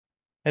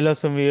Hello,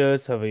 some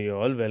viewers. How are you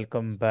all?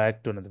 Welcome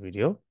back to another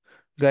video.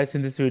 Guys,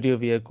 in this video,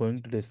 we are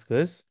going to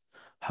discuss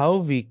how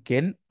we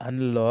can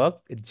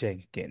unlock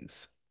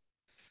Jenkins.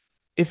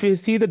 If you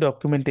see the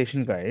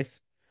documentation,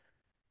 guys,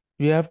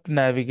 we have to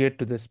navigate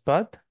to this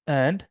path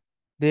and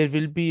there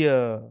will be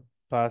a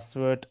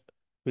password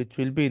which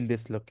will be in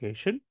this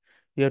location.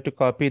 You have to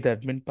copy the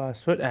admin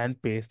password and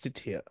paste it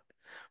here.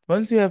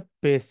 Once you have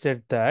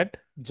pasted that,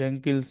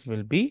 Jenkins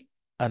will be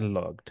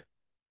unlocked.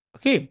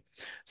 Okay,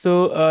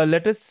 so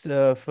let us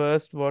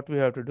first what we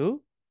have to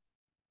do.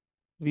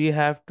 We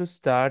have to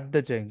start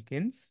the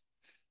Jenkins.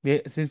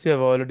 Since we have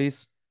already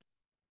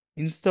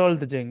installed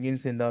the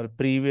Jenkins in our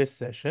previous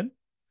session,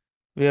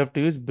 we have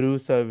to use brew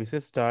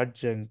services start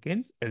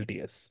Jenkins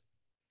LTS.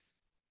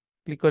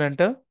 Click on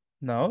enter.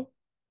 Now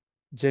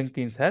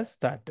Jenkins has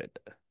started.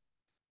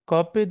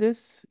 Copy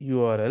this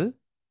URL,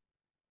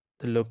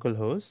 the local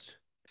host.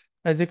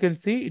 As you can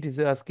see, it is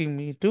asking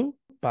me to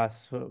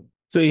password.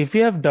 So if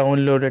you have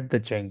downloaded the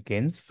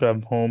Jenkins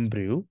from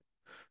homebrew,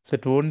 so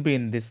it won't be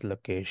in this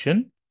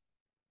location.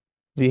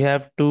 We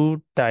have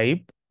to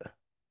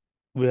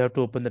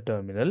open the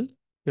terminal.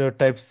 You have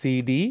to type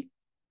cd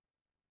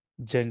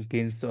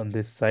Jenkins on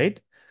this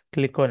side.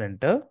 Click on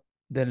enter.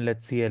 Then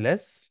let's see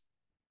ls.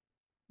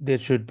 There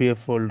should be a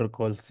folder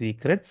called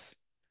secrets.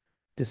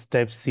 Just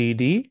type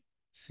cd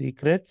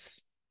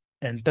secrets.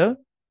 Enter.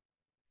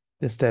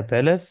 Just type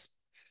ls.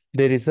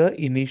 There is a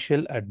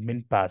initial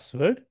admin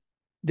password.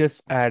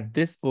 Just add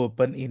this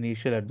open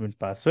initial admin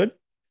password.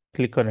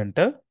 Click on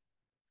enter.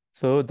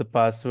 So the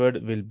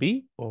password will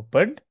be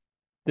opened.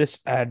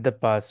 Just add the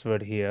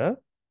password here.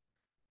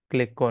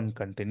 Click on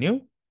continue.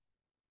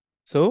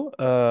 So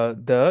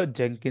the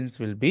Jenkins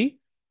will be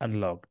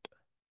unlocked.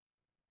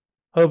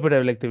 Hope you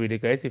have liked the video,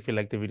 guys. If you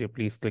like the video,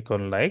 please click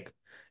on like.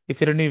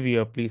 If you're a new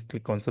viewer, please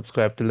click on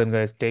subscribe. Till then,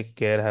 guys, take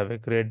care. Have a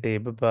great day.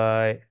 Bye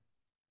bye.